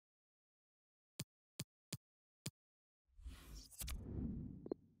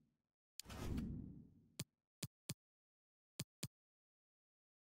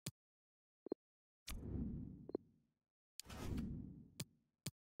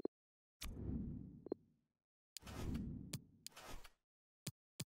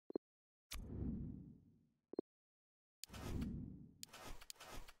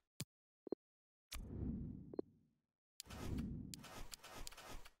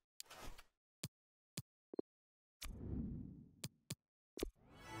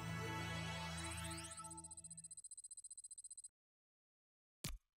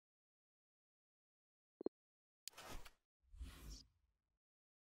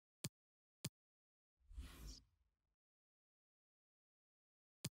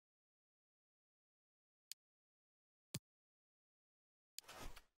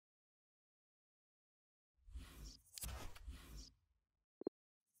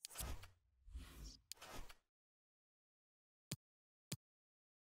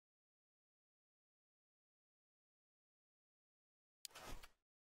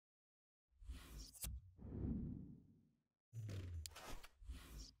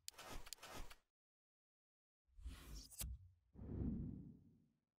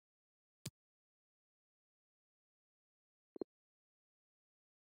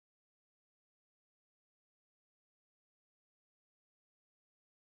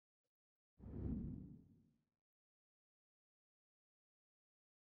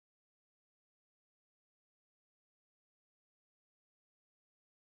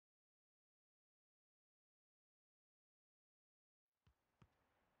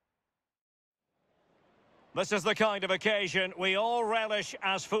This is the kind of occasion we all relish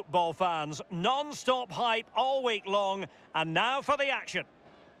as football fans. Non-stop hype all week long, and now for the action.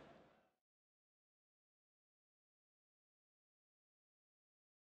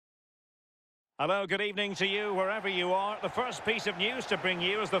 Hello, good evening to you wherever you are. The first piece of news to bring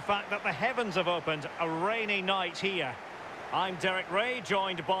you is the fact that the heavens have opened. A rainy night here. I'm Derek Ray,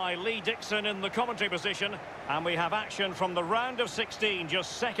 joined by Lee Dixon in the commentary position, and we have action from the round of 16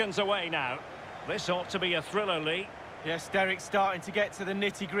 just seconds away now. This ought to be a thriller, Lee. Yes, Derek's starting to get to the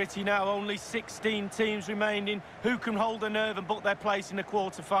nitty-gritty now. Only 16 teams remaining. Who can hold the nerve and book their place in the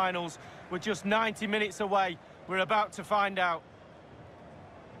quarter-finals? We're just 90 minutes away. We're about to find out.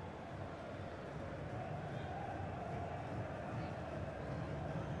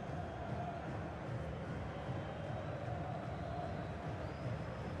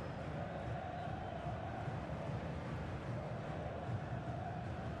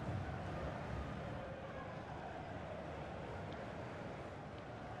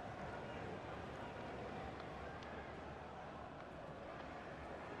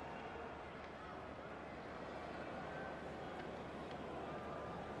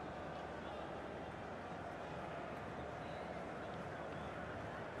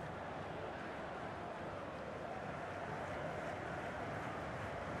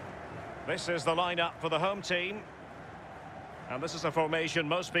 This is the lineup for the home team. And this is a formation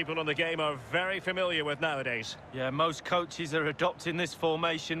most people in the game are very familiar with nowadays. Yeah, most coaches are adopting this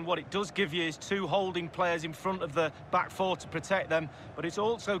formation. What it does give you is two holding players in front of the back four to protect them, but it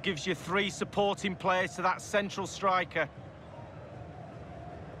also gives you three supporting players to that central striker.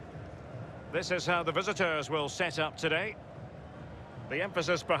 This is how the visitors will set up today. The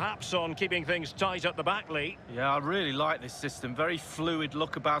emphasis perhaps on keeping things tight at the back, Lee. Yeah, I really like this system. Very fluid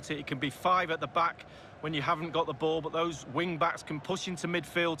look about it. It can be five at the back when you haven't got the ball, but those wing-backs can push into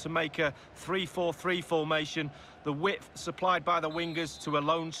midfield to make a 3-4-3 formation. The width supplied by the wingers to a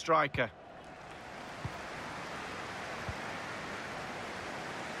lone striker.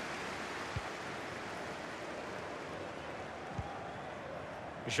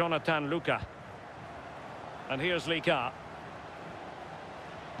 Jonathan Luca. And here's Liga.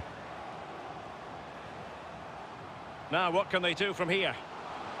 Now, what can they do from here?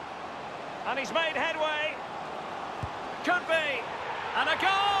 And he's made headway. Could be. And a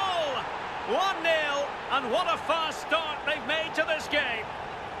goal! 1-0. And what a fast start they've made to this game.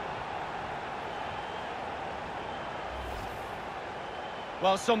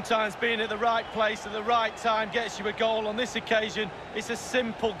 Well, sometimes being at the right place at the right time gets you a goal. On this occasion, it's a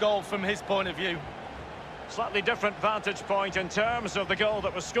simple goal from his point of view. Slightly different vantage point in terms of the goal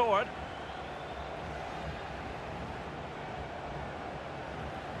that was scored.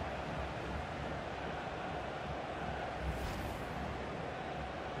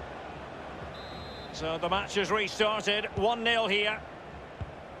 So the match has restarted, 1-0 here.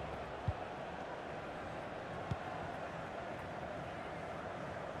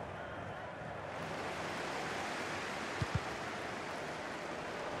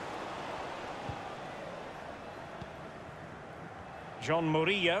 John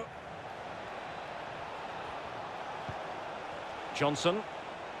Murillo. Johnson.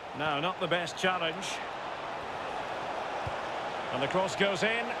 No, not the best challenge. And the cross goes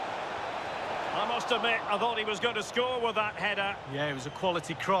in. I must admit, I thought he was going to score with that header. Yeah, it was a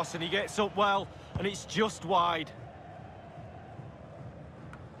quality cross, and he gets up well, and it's just wide.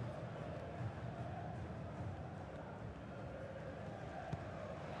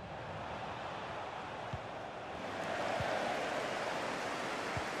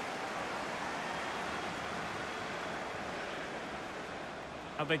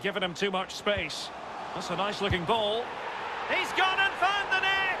 Have they given him too much space? That's a nice-looking ball. He's gone and found the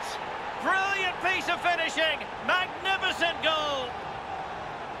net! Brilliant piece of finishing! Magnificent goal!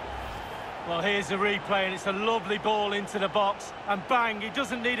 Well, here's the replay, and it's a lovely ball into the box. And bang, he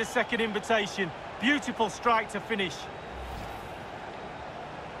doesn't need a second invitation. Beautiful strike to finish.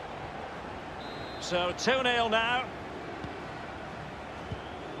 So 2-0 now.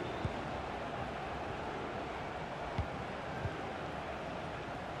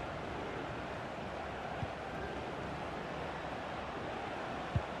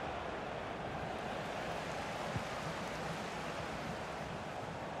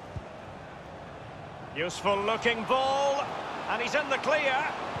 Useful looking ball, and he's in the clear.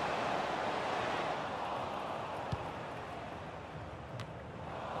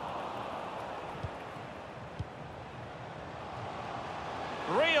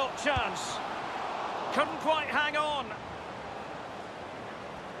 Real chance. Couldn't quite hang on.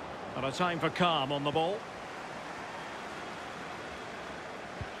 And a time for calm on the ball.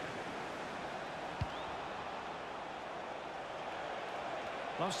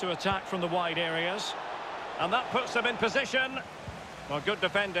 Loves to attack from the wide areas. And that puts them in position. Well, good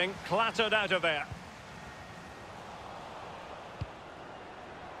defending, clattered out of there.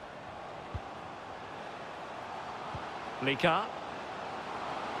 Liga.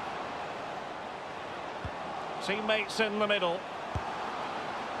 Teammates in the middle.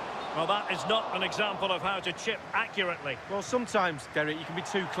 Well, that is not an example of how to chip accurately. Well, sometimes, Derek, you can be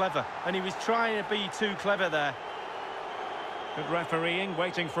too clever. And he was trying to be too clever there. Good refereeing,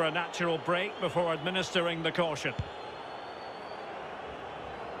 waiting for a natural break before administering the caution.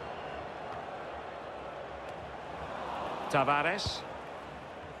 Tavares.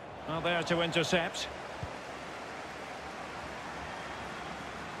 Well, there to intercept.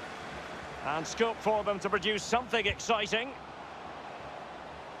 And scope for them to produce something exciting.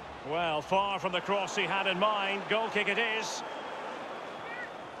 Well, far from the cross he had in mind. Goal kick it is.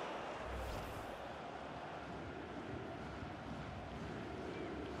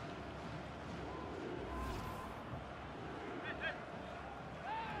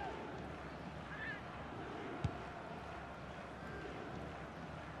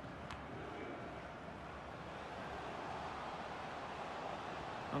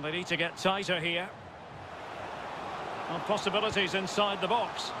 And they need to get tighter here. And possibilities inside the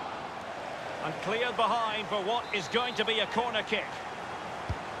box. And cleared behind for what is going to be a corner kick.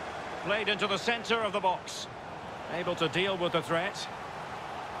 Played into the centre of the box. Able to deal with the threat.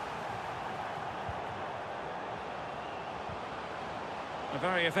 A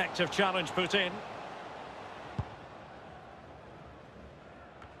very effective challenge put in.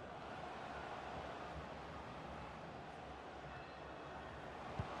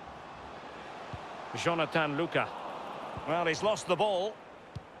 Jonathan Luca. Well, he's lost the ball.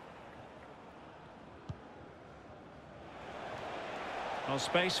 No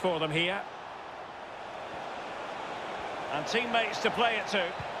space for them here. And teammates to play it to.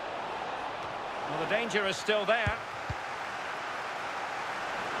 Well, the danger is still there.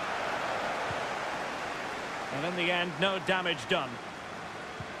 And in the end, no damage done.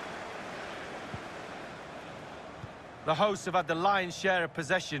 The hosts have had the lion's share of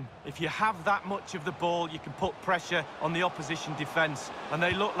possession. If you have that much of the ball, you can put pressure on the opposition defence. And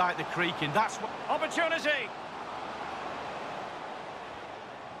they look like they're creaking. That's what... Opportunity!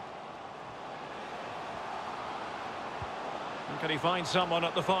 And can he find someone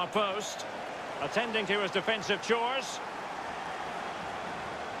at the far post? Attending to his defensive chores.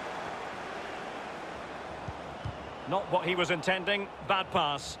 Not what he was intending. Bad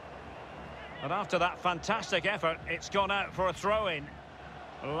pass. And after that fantastic effort, it's gone out for a throw-in.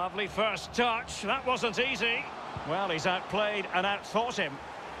 Lovely first touch. That wasn't easy. Well, he's outplayed and outthought him.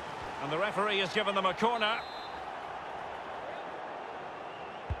 And the referee has given them a corner.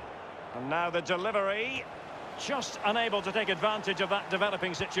 And now the delivery. Just unable to take advantage of that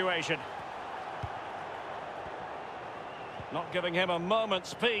developing situation. Not giving him a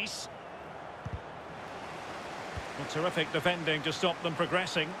moment's peace. Well, terrific defending to stop them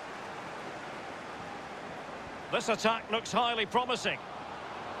progressing. This attack looks highly promising.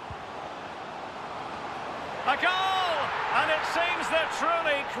 A goal! And it seems they're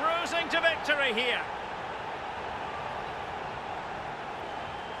truly cruising to victory here.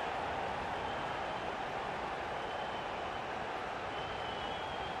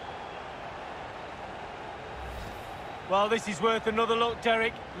 Well, this is worth another look,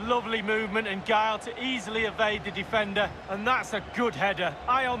 Derek. Lovely movement and guile to easily evade the defender. And that's a good header.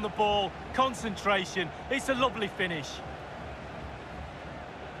 Eye on the ball, concentration. It's a lovely finish.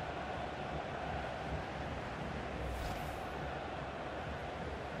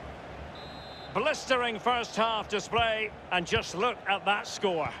 Blistering first half display, and just look at that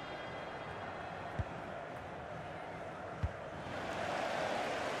score.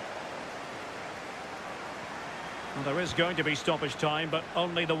 Well, there is going to be stoppage time, but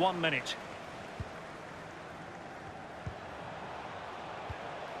only the 1 minute.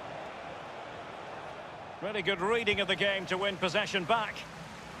 Really good reading of the game to win possession back.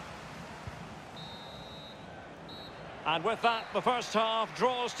 And with that, the first half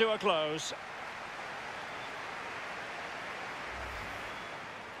draws to a close.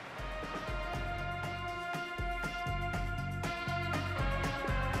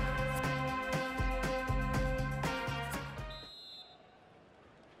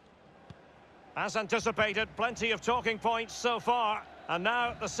 As anticipated, plenty of talking points so far. And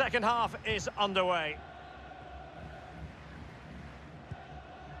now the second half is underway.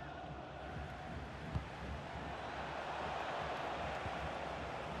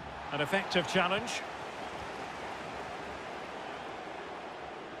 An effective challenge.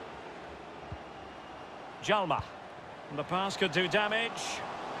 Jalma. And the pass could do damage.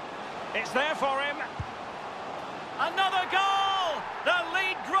 It's there for him. Another goal! The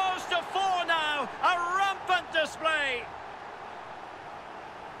lead grows to 4 now. A rampant display.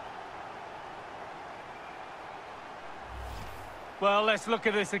 Well, let's look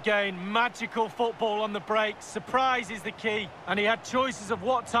at this again. Magical football on the break. Surprise is the key. And he had choices of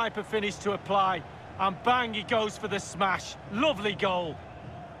what type of finish to apply. And bang, he goes for the smash. Lovely goal.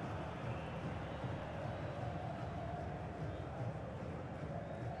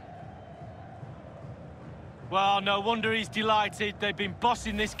 Well, no wonder he's delighted. They've been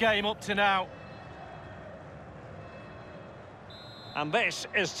bossing this game up to now. And this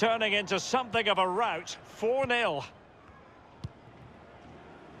is turning into something of a rout. 4-0.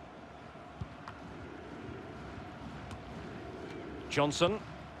 Johnson.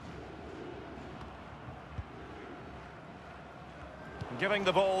 Giving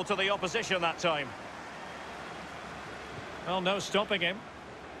the ball to the opposition that time. Well, no stopping him.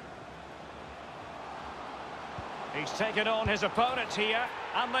 He's taken on his opponent here,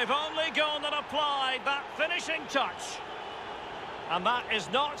 and they've only gone and applied that finishing touch. And that is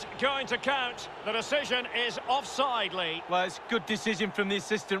not going to count. The decision is offside, Lee. Well, it's a good decision from the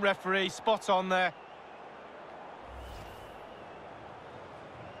assistant referee. Spot on there.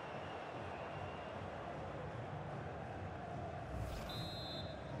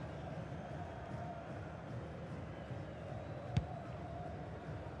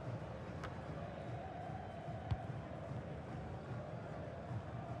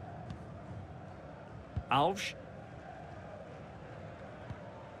 Alves.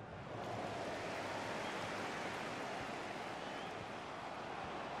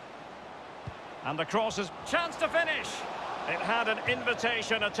 And the cross is chance to finish. It had an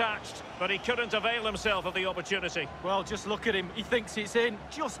invitation attached, but he couldn't avail himself of the opportunity. Well, just look at him. He thinks it's in,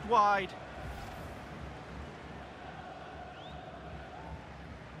 just wide.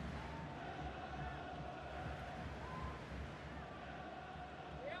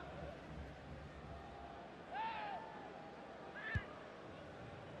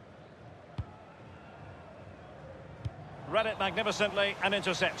 Read it magnificently and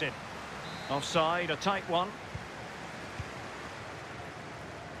intercepted. Offside, a tight one.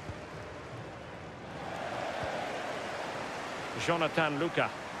 Jonathan Luca.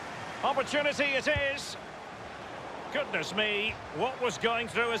 Opportunity it is. Goodness me, what was going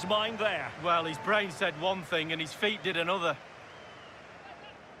through his mind there? Well, his brain said one thing and his feet did another.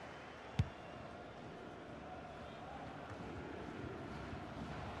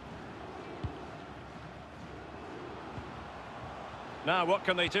 Now, what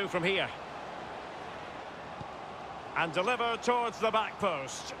can they do from here? And deliver towards the back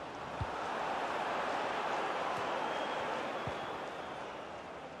post.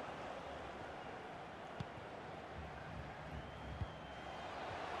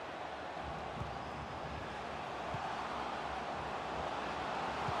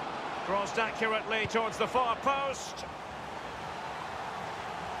 Crossed accurately towards the far post.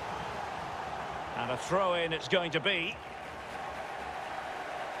 And a throw-in it's going to be.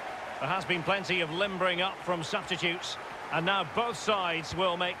 There has been plenty of limbering up from substitutes, and now both sides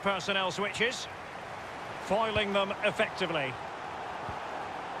will make personnel switches, foiling them effectively.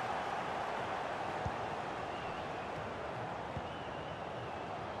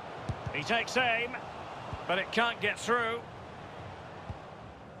 He takes aim, but it can't get through.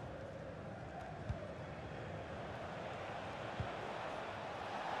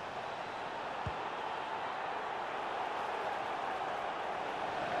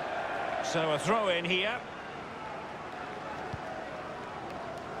 So a throw in here.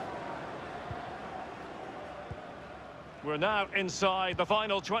 We're now inside the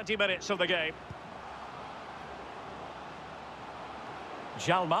final 20 minutes of the game.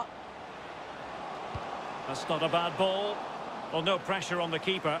 Jalma. That's not a bad ball. Well, no pressure on the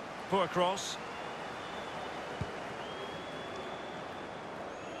keeper. Poor cross.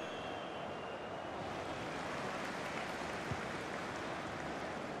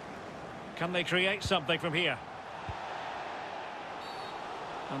 Can they create something from here?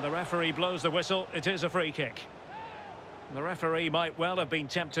 And the referee blows the whistle. It is a free kick. The referee might well have been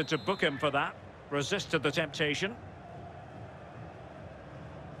tempted to book him for that. Resisted the temptation.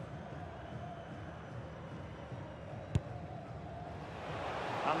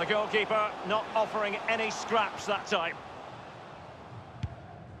 And the goalkeeper not offering any scraps that time.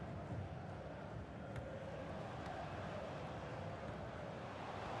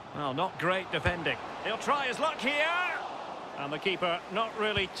 Well, not great defending. He'll try his luck here. And the keeper not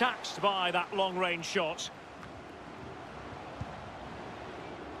really taxed by that long-range shot.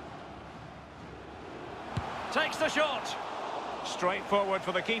 Takes the shot. Straight forward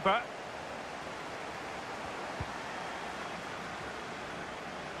for the keeper.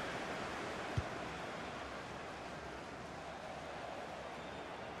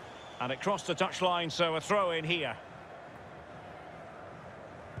 And it crossed the touchline, so a throw in here.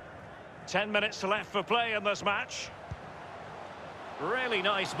 10 minutes left for play in this match. Really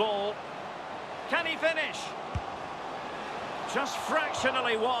nice ball. Can he finish? Just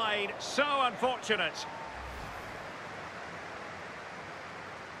fractionally wide. So unfortunate.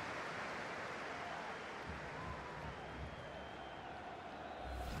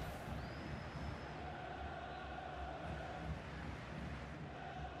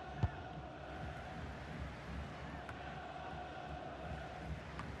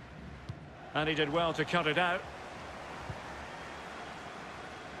 And he did well to cut it out.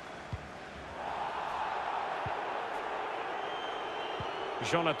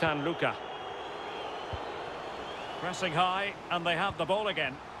 Jonathan Luca. Pressing high, and they have the ball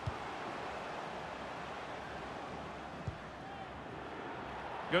again.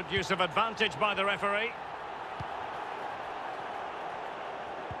 Good use of advantage by the referee.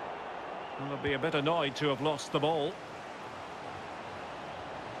 And they'll be a bit annoyed to have lost the ball.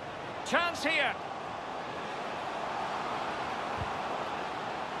 Chance here.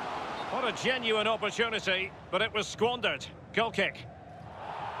 What a genuine opportunity, but it was squandered. Goal kick.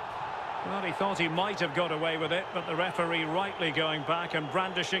 Well, he thought he might have got away with it, but the referee rightly going back and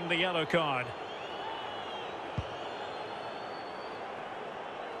brandishing the yellow card.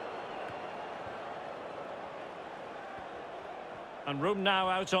 And room now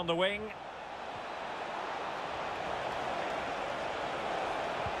out on the wing.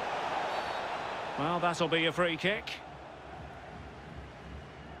 Well, that'll be a free kick.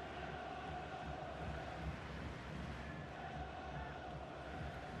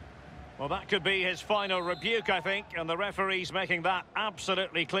 Well, that could be his final rebuke, I think, and the referee's making that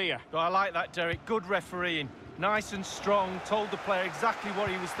absolutely clear. I like that, Derek. Good refereeing. Nice and strong. Told the player exactly what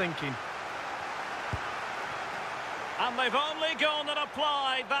he was thinking. And they've only gone and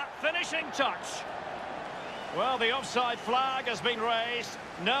applied that finishing touch. Well, the offside flag has been raised.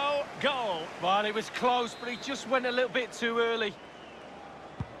 No goal. Well, it was close, but he just went a little bit too early.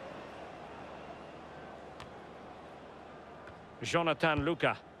 Jonathan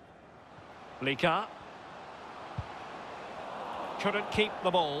Luca. Liga. Couldn't keep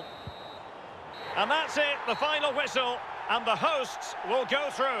the ball. And that's it, the final whistle. And the hosts will go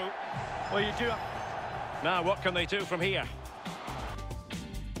through. Well, you do. Now, what can they do from here?